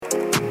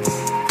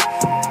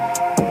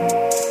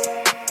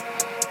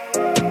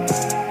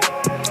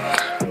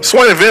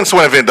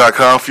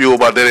SwainEvent, fueled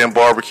by Dead End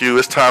Barbecue.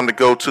 It's time to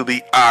go to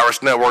the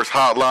Irish Network's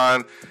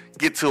hotline,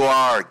 get to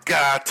our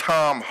guy,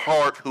 Tom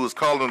Hart, who is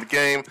calling the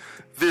game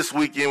this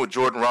weekend with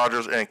Jordan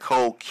Rogers and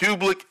Cole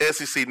Kublik,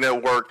 SEC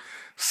Network,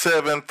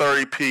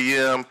 7:30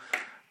 p.m.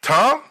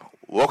 Tom,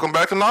 welcome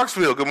back to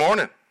Knoxville. Good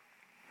morning.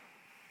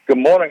 Good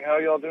morning. How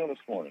are y'all doing this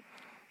morning?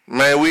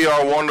 Man, we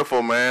are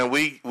wonderful, man.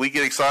 We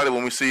get excited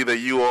when we see that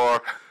you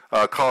are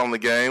calling the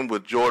game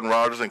with Jordan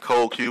Rogers and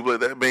Cole Kublik.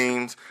 That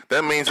means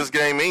this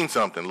game means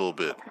something a little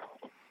bit.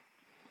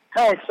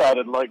 How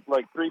excited? Like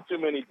three too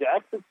many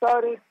jacks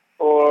excited,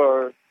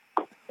 or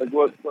like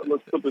what?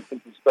 Let's put this in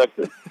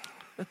perspective.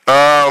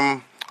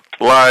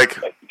 Like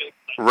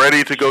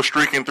ready to go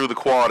streaking through the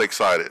quad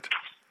excited.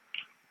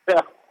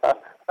 Yeah,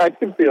 I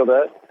can feel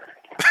that.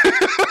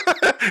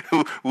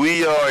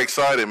 We are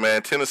excited,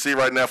 man. Tennessee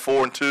right now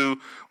 4-2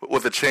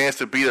 with a chance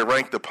to beat a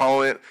ranked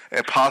opponent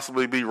and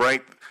possibly be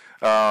ranked.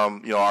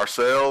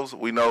 Ourselves.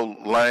 We know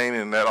Lane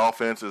and that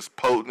offense is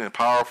potent and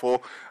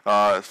powerful.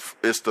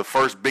 It's the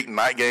first big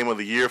night game of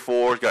the year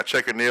for us. Got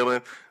Checker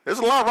kneeling. There's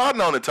a lot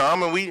riding on it,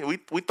 Tom, and we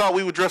thought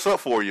we would dress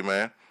up for you,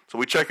 man. So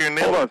we Checker and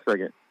kneeling. Hold on a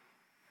second.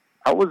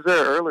 I was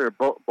there earlier.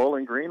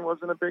 Bowling Green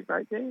wasn't a big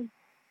night game?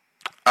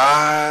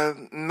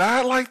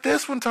 Not like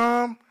this one,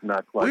 Tom.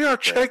 Not quite. We are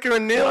Checker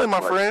and kneeling, my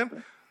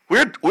friend.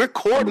 We're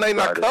coordinating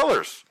our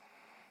colors.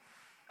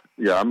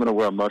 Yeah, I'm going to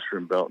wear a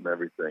mushroom belt and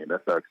everything.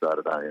 That's how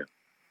excited I am.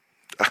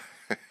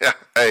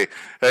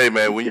 Hey,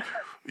 man! When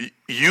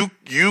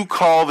you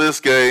call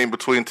this game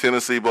between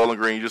Tennessee, Bowling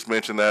Green, you just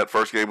mentioned that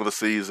first game of the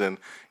season.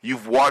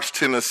 You've watched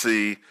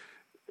Tennessee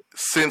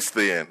since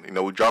then. You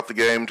know, we dropped the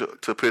game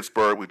to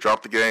Pittsburgh. We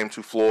dropped the game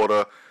to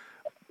Florida.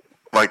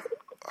 Like,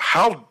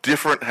 how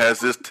different has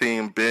this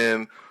team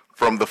been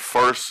from the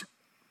first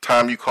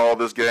time you called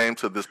this game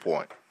to this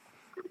point?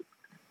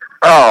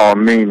 Oh, I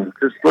mean,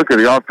 just look at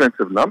the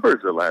offensive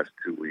numbers the last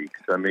 2 weeks.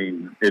 I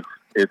mean,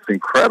 it's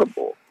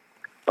incredible.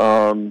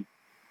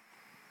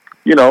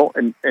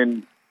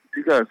 And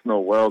you guys know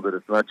well that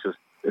it's not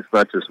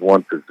just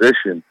one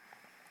position,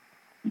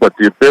 but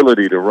the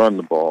ability to run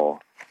the ball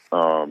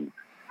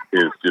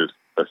is just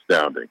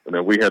astounding. I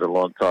mean, we had a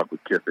long talk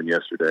with Kiffin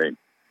yesterday,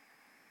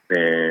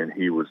 and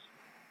he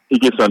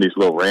gets on these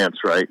little rants,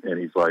 right? And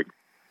he's like,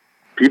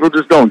 people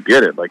just don't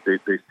get it. Like they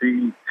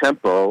see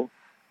tempo,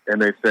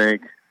 and they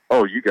think,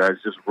 oh, you guys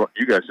just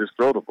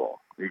throw the ball.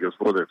 And he goes,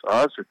 whether it's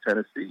us or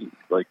Tennessee,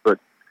 but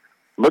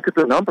look at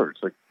the numbers.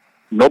 Like,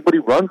 nobody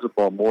runs the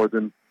ball more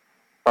than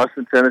us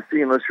in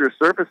Tennessee unless you're a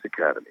service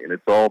academy, and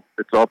it's all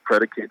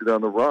predicated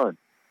on the run.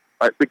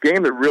 The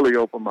game that really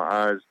opened my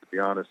eyes, to be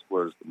honest,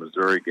 was the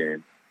Missouri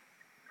game.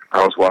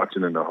 I was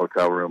watching in the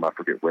hotel room. I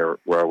forget where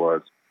I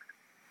was.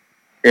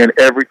 And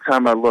every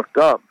time I looked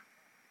up,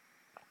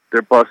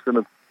 they're busting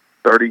a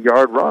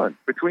 30-yard run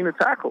between the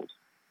tackles.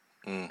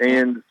 Mm-hmm.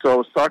 And so I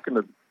was talking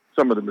to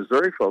some of the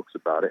Missouri folks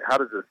about it. How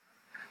does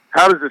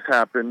this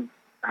happen?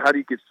 How do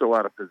you get so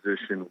out of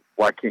position?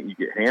 Why can't you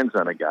get hands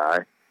on a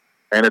guy?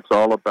 And it's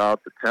all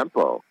about the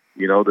tempo.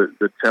 You know,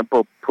 the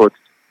tempo puts,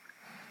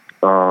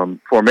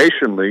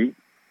 formationally,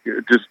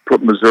 just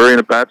put Missouri in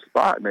a bad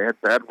spot, and they had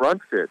bad run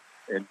fits.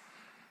 And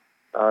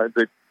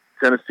the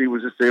Tennessee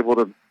was just able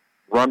to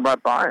run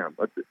right by them.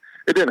 But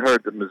it didn't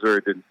hurt that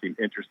Missouri didn't seem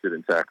interested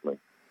in tackling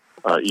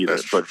either.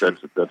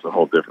 That's a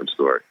whole different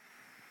story.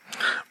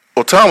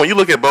 Well, Tom, when you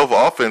look at both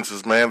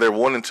offenses, man, they're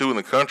 1 and 2 in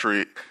the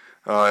country.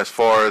 As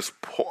far as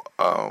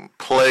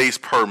plays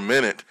per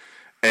minute,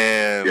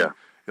 and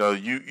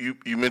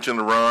you mentioned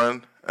the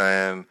run,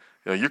 and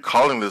you're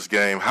calling this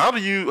game. How do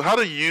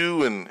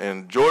you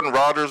and Jordan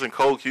Rogers and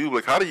Cole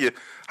Kublik, how do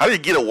you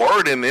get a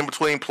word in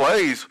between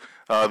plays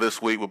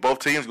this week with both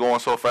teams going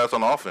so fast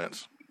on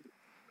offense?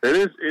 It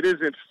is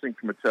interesting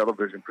from a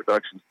television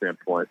production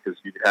standpoint because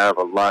you have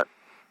a lot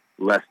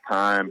less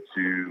time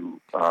to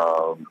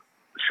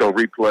show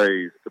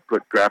replays, to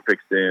put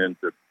graphics in,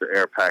 to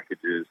air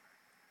packages.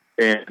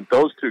 And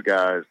those two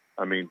guys,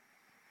 I mean,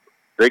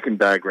 they can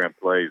diagram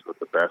plays with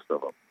the best of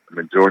them. I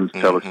mean, Jordan's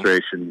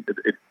illustration.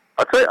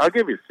 I'll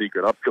give you a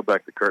secret. I'll peel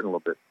back the curtain a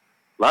little bit.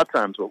 A lot of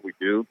times what we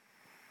do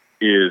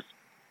is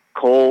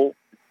Cole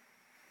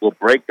will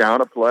break down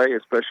a play,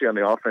 especially on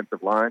the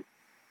offensive line,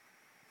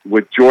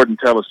 with Jordan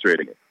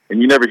illustrating it.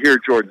 And you never hear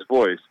Jordan's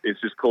voice. It's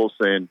just Cole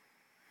saying,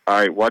 all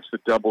right, watch the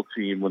double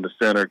team when the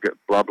center,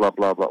 blah, blah,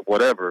 blah, blah,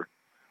 whatever.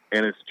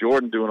 And it's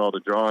Jordan doing all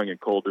the drawing and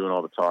Cole doing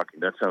all the talking.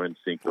 That's how in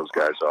sync those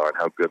guys are and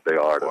how good they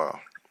are to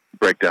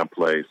break down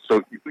plays.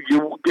 So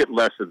you will get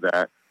less of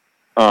that.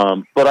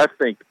 But I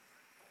think,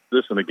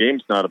 listen, the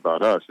game's not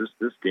about us.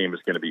 This game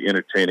is going to be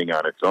entertaining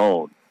on its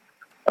own.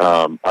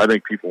 I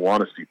think people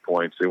want to see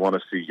points. They want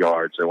to see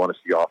yards. They want to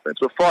see offense.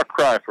 So far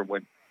cry from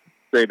when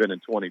Saban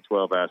in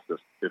 2012 asked us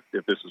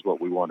if this is what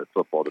we wanted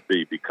football to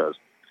be, because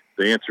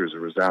the answer is a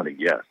resounding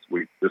yes.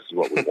 This is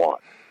what we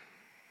want.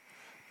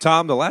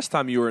 Tom, the last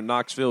time you were in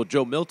Knoxville,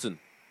 Joe Milton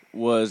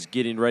was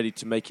getting ready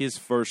to make his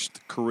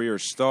first career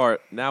start.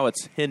 Now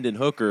it's Hendon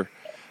Hooker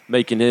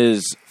making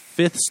his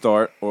fifth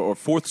start or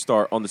fourth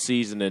start on the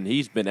season, and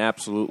he's been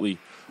absolutely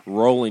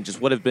rolling.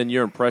 Just what have been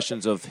your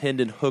impressions of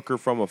Hendon Hooker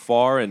from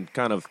afar, and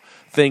kind of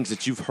things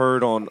that you've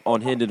heard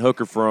on Hendon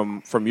Hooker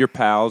from your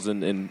pals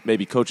and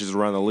maybe coaches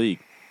around the league?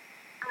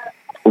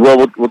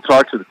 Well, we'll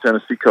talk to the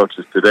Tennessee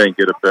coaches today and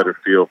get a better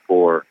feel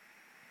for,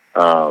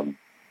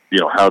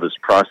 how this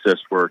process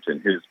works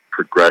and his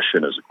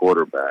progression as a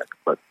quarterback.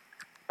 But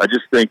I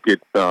just think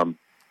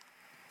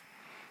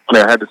I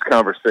had this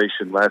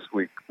conversation last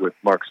week with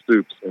Mark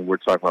Stoops, and we're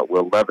talking about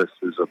Will Levis,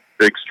 who's a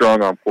big,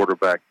 strong-arm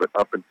quarterback, but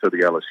up until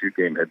the LSU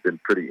game had been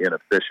pretty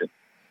inefficient.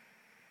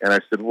 And I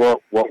said,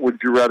 well, what would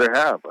you rather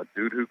have, a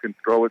dude who can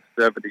throw it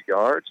 70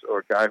 yards or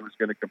a guy who's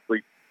going to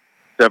complete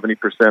 70%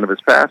 of his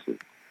passes?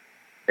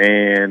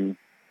 And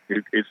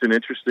it's an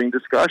interesting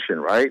discussion,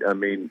 right? I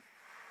mean,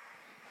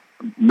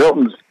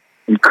 Milton's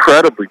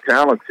incredibly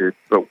talented,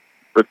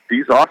 but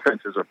these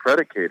offenses are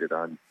predicated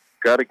on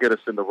got to get us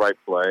in the right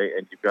play,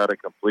 and you've got to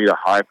complete a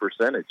high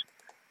percentage.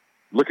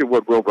 Look at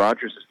what Will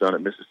Rogers has done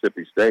at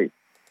Mississippi State.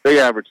 They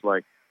average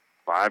like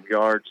 5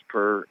 yards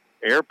per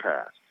air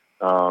pass.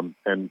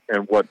 And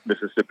what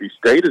Mississippi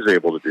State is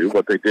able to do,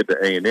 what they did to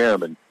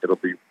A&M, and it'll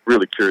be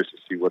really curious to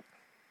see what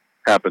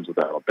happens with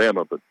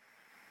Alabama, but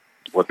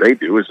what they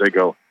do is they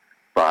go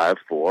 5,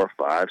 4,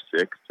 5,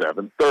 6,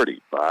 7,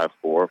 30. 5,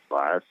 4,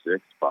 5,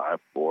 6, 5,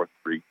 4,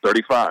 3,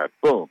 35.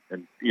 Boom.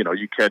 And,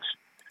 you catch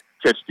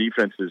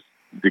defenses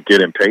to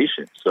get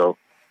impatient. So,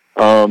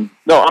 no,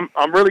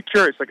 I'm really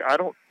curious. Like, I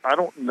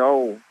don't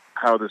know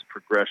how this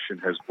progression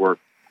has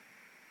worked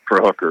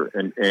for Hooker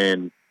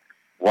and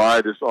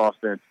why this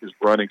offense is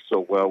running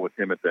so well with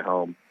him at the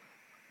helm,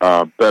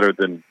 better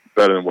than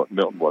what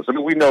Milton was. I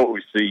mean, we know what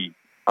we see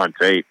on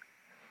tape,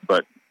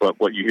 but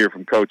what you hear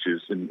from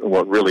coaches and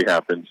what really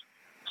happens,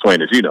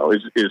 Swain, as you know,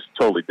 is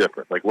totally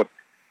different. Like,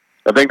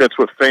 I think that's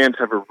what fans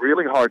have a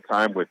really hard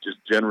time with, just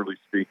generally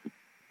speaking.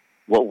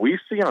 What we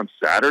see on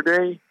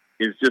Saturday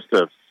is just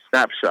a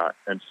snapshot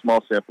and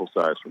small sample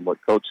size from what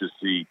coaches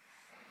see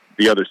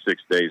the other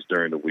 6 days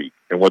during the week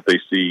and what they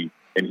see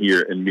and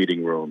hear in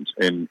meeting rooms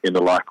and in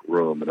the locker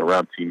room and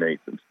around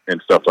teammates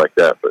and stuff like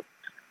that. But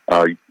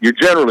you're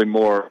generally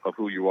more of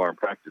who you are in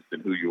practice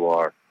than who you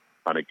are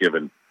on a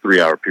given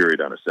 3-hour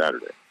period on a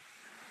Saturday.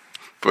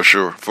 For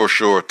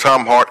sure.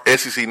 Tom Hart,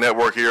 SEC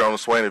Network here on the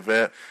Swain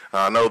event.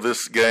 I know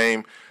this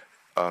game,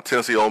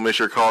 Tennessee Ole Miss,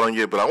 you're calling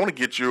it, but I want to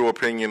get your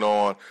opinion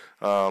on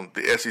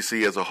the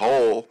SEC as a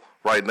whole.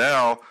 Right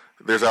now,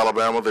 there's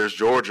Alabama, there's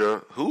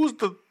Georgia. Who's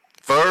the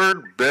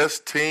third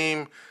best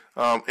team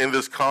in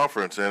this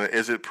conference, and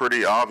is it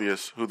pretty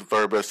obvious who the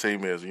third best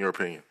team is, in your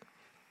opinion?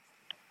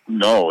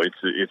 No, it's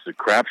a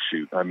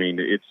crapshoot. I mean,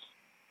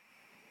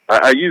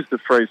 I used the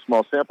phrase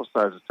small sample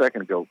size a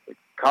second ago.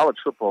 College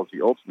football is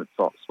the ultimate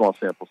small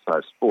sample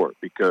size sport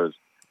because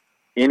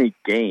any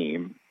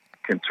game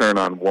can turn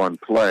on one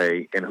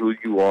play, and who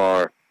you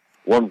are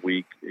one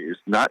week is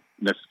not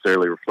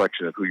necessarily a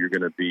reflection of who you're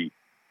going to be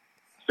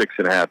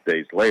 6.5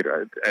 days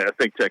later. I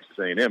think Texas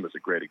A&M is a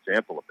great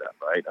example of that,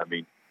 right? I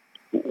mean,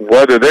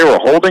 whether they were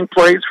holding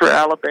plays for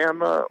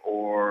Alabama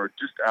or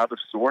just out of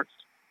sorts,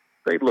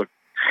 they looked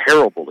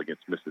terrible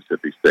against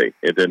Mississippi State.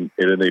 And then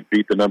they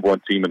beat the number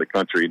one team in the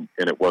country,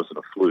 and it wasn't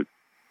a fluke.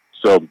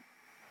 So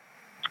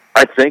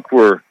I think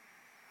what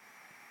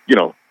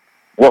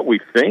we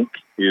think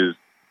is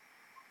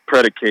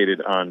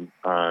predicated on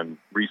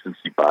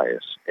recency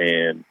bias,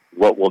 and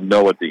what we'll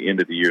know at the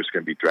end of the year is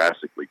going to be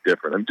drastically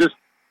different. I'm just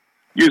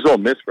use Ole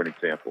Miss for an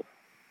example.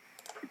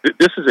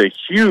 This is a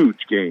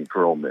huge game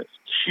for Ole Miss.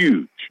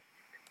 Huge.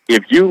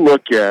 If you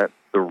look at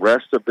the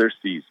rest of their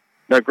season,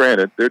 now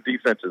granted, their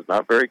defense is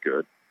not very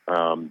good,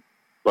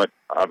 but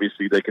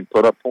obviously they can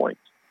put up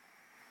points.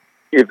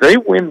 If they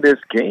win this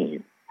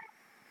game,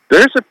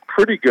 there's a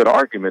pretty good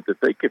argument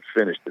that they could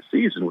finish the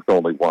season with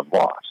only one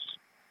loss.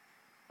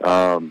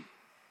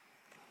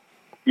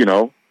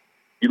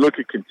 You look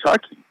at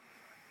Kentucky.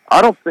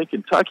 I don't think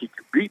Kentucky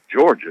could beat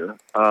Georgia.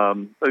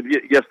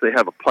 Yes, they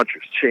have a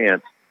puncher's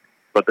chance,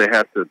 but they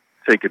have to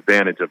take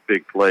advantage of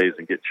big plays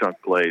and get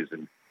chunk plays,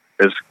 and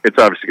it's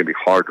obviously going to be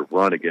hard to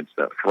run against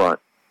that front.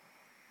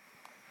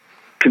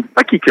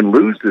 Kentucky can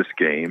lose this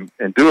game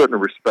and do it in a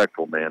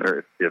respectful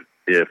manner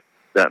if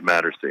that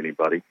matters to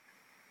anybody,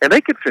 and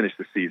they could finish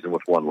the season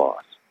with one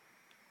loss.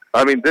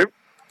 I mean,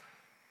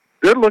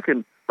 they're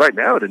looking right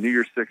now at a New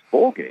Year's Six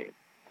bowl game,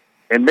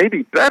 and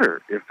maybe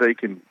better if they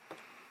can.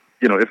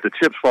 If the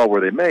chips fall where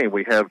they may,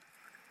 we have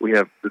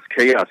this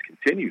chaos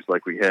continues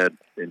like we had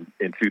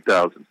in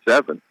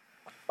 2007.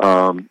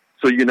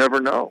 So you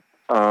never know.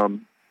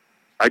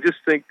 I just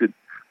think that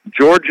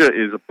Georgia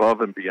is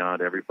above and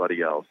beyond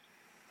everybody else.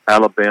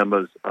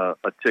 Alabama's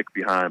a tick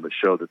behind, but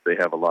show that they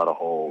have a lot of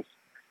holes.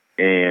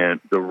 And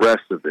the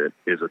rest of it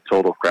is a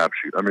total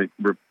crapshoot. I mean,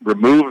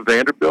 remove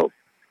Vanderbilt,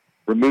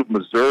 remove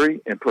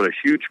Missouri, and put a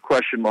huge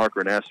question mark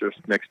or an asterisk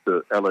next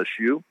to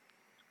LSU,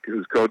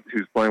 who's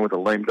playing with a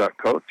lame duck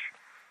coach,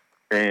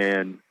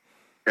 and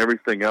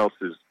everything else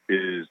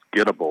is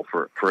gettable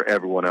for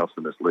everyone else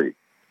in this league.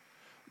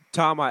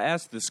 Tom, I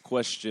asked this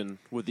question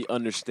with the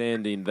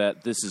understanding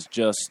that this is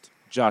just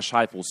Josh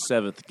Heupel's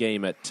 7th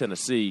game at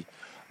Tennessee,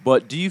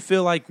 But do you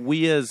feel like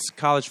we as a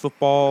college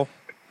football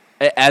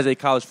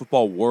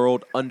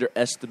world,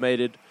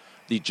 underestimated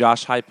the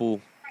Josh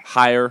Heupel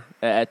hire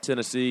at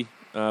Tennessee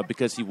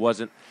because he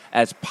wasn't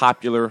as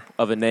popular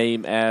of a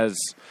name as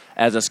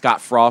a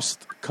Scott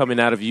Frost coming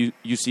out of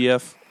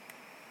UCF?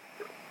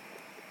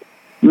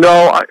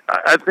 No,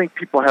 I think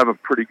people have a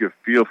pretty good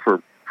feel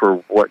for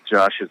what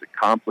Josh has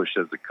accomplished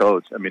as a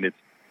coach. I mean,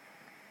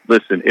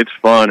 it's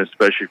fun,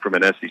 especially from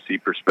an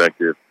SEC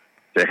perspective,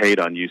 to hate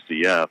on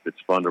UCF. It's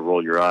fun to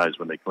roll your eyes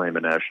when they claim a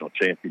national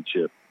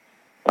championship.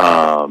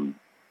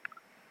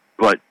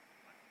 But,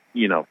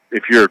 you know,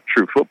 if you're a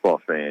true football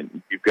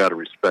fan, you've got to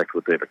respect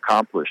what they've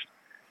accomplished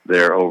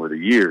there over the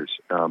years.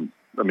 I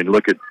mean,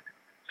 look at,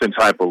 since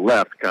Heupel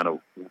left, kind of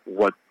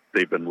what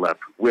they've been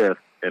left with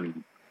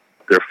and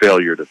their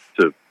failure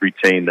to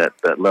retain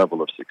that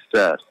level of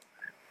success.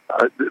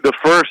 The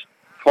first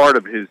part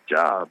of his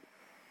job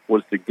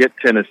was to get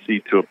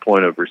Tennessee to a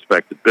point of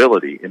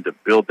respectability and to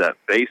build that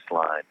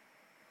baseline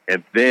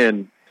and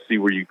then see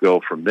where you go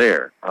from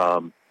there.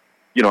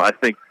 You know, I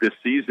think this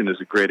season is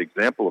a great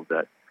example of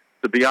that.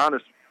 To be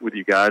honest with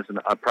you guys, and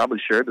I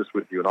probably shared this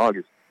with you in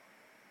August,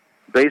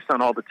 based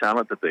on all the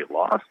talent that they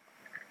lost,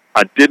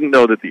 I didn't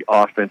know that the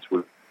offense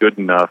was good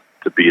enough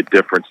to be a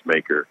difference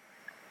maker,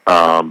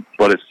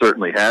 but it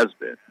certainly has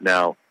been.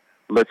 Now,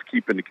 let's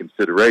keep into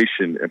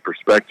consideration and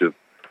perspective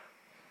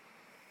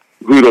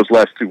who those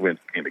last two wins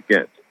came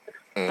against.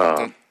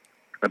 And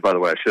by the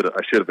way, I should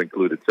have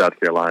included South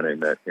Carolina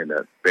in that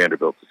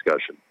Vanderbilt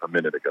discussion a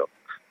minute ago.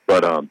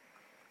 But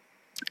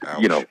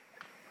you know,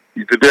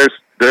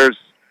 there's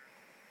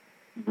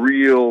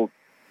real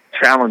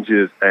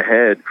challenges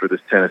ahead for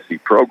this Tennessee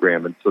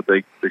program, and so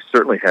they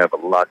certainly have a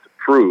lot to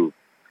prove.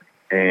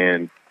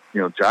 And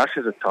you know, Josh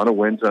has a ton of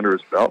wins under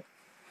his belt.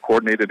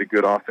 Coordinated a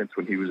good offense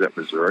when he was at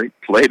Missouri.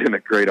 Played in a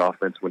great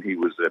offense when he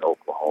was at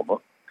Oklahoma.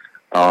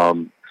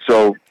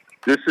 So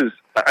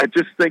I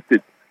just think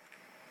that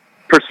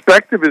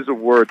perspective is a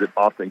word that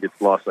often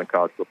gets lost on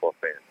college football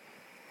fans.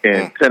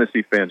 And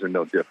Tennessee fans are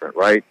no different,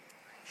 right?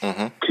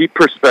 Mm-hmm. Keep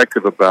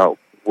perspective about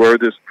where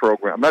this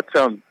program, I'm not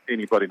telling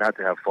anybody not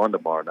to have fun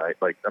tomorrow night.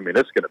 Like, I mean,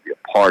 it's going to be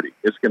a party.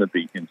 It's going to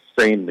be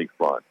insanely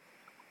fun.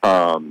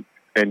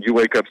 And you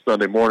wake up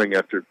Sunday morning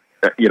after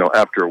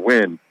a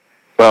win,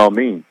 by all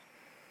means,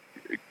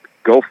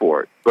 go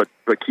for it. But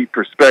keep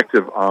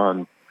perspective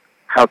on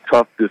how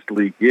tough this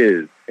league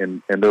is,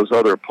 and those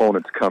other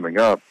opponents coming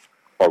up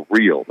are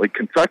real. Like,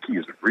 Kentucky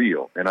is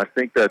real, and I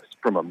think that's,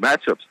 from a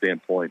matchup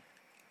standpoint,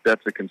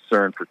 that's a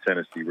concern for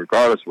Tennessee,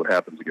 regardless of what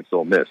happens against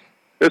Ole Miss.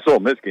 This Ole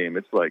Miss game,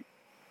 it's like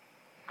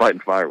fighting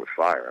fire with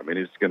fire. I mean,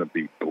 it's going to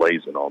be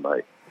blazing all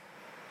night.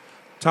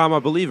 Tom, I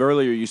believe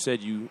earlier you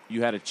said you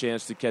had a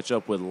chance to catch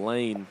up with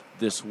Lane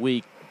this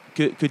week.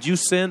 Could you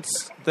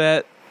sense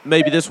that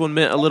maybe this one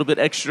meant a little bit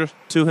extra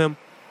to him?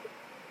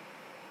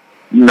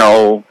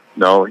 No,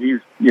 he's,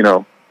 you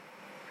know,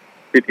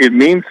 it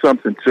means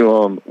something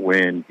to him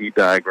when he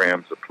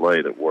diagrams a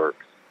play that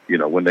works, you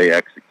know, when they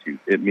execute.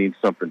 It means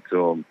something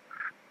to him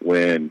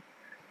when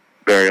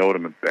Barry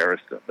Odom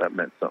embarrassed him. That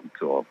meant something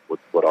to him with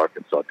what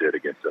Arkansas did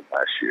against him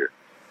last year.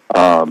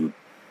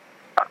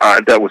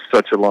 That was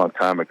such a long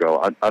time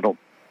ago. I don't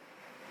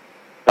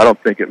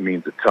think it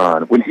means a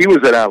ton. When he was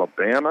at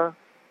Alabama,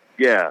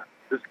 yeah,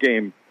 this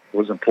game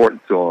was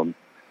important to him,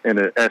 and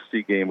the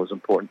SC game was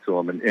important to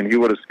him, and he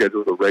would have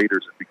scheduled the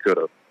Raiders if he could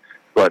have.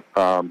 But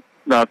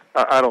no,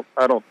 I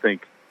don't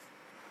think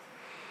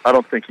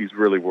he's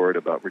really worried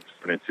about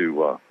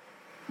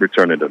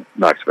returning to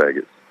Knox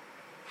Vegas.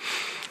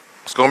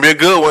 It's going to be a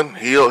good one.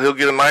 He'll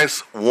get a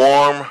nice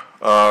warm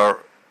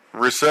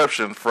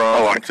reception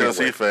from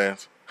Tennessee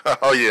fans.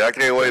 Oh yeah, I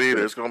can't wait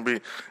either. It's going to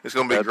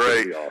be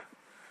great. Awesome.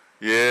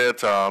 Yeah,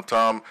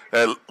 Tom.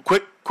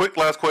 Quick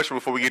last question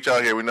before we get you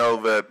out here. We know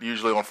that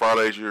usually on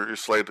Fridays you're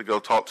slated to go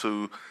talk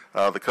to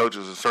the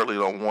coaches, and certainly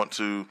don't want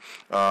to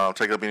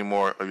take up any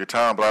more of your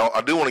time. But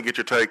I do want to get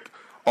your take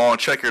on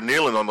Checker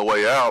kneeling on the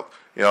way out.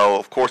 You know,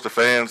 of course, the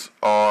fans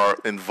are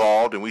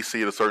involved, and we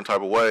see it a certain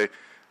type of way.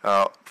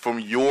 From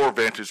your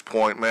vantage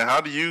point, man, how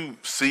do you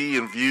see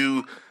and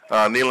view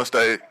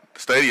Neyland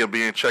Stadium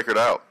being checkered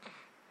out?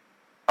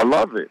 I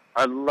love it.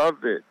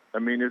 I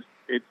mean, it's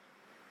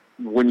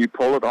when you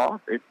pull it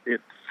off,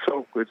 it's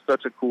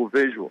such a cool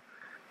visual,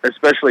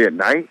 especially at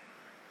night.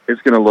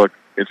 It's gonna look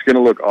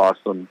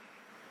awesome.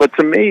 But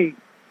to me,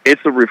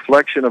 it's a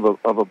reflection of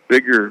a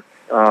bigger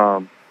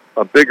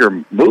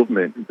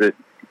movement, that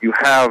you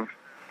have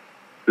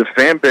the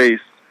fan base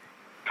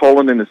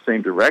pulling in the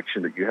same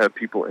direction, that you have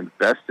people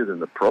invested in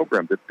the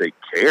program, that they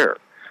care.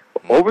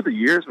 Over the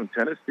years, when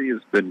Tennessee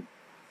has been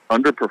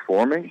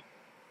underperforming,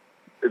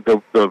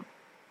 the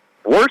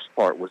worst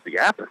part was the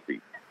apathy.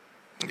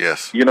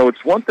 Yes. You know,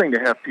 it's one thing to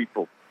have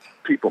people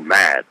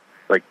mad.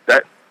 Like,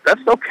 that's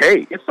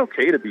okay. It's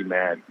okay to be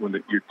mad when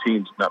your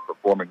team's not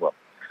performing well.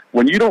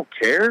 When you don't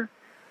care,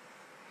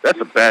 that's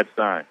a bad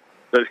sign.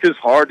 It's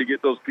hard to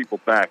get those people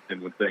back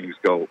than when things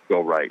go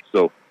right.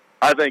 So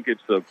I think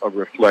it's a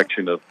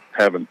reflection of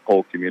having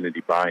whole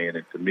community buy-in.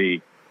 And to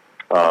me,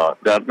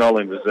 not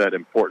only is that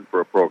important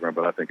for a program,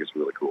 but I think it's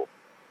really cool.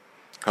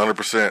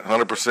 100%,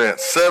 100%.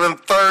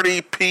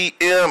 7:30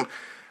 p.m.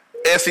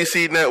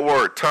 SEC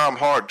Network. Tom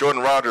Hart,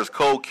 Jordan Rogers,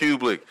 Cole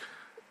Kublik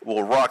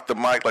will rock the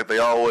mic like they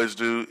always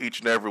do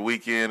each and every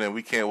weekend, and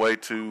we can't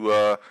wait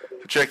to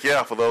check you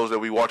out for those that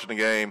will be watching the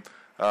game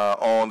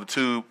on the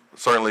tube.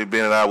 Certainly,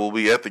 Ben and I will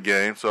be at the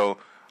game, so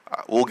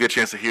we'll get a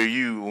chance to hear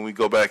you when we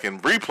go back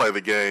and replay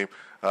the game.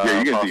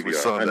 You get DVR.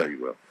 Sunday. I know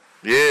you will.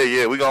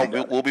 Yeah,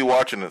 we'll be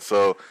watching it.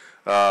 So,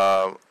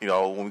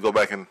 when we go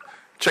back and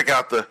check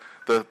out the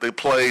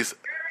plays,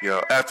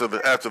 after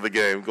the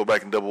game, go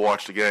back and double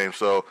watch the game.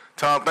 So,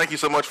 Tom, thank you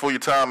so much for your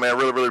time, man.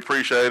 Really, really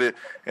appreciate it.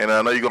 And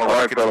I know you're going to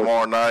rock it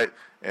tomorrow night.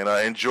 And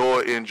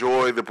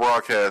enjoy the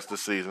broadcast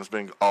this season. It's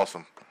been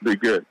awesome. Be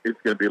good. It's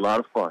going to be a lot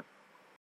of fun.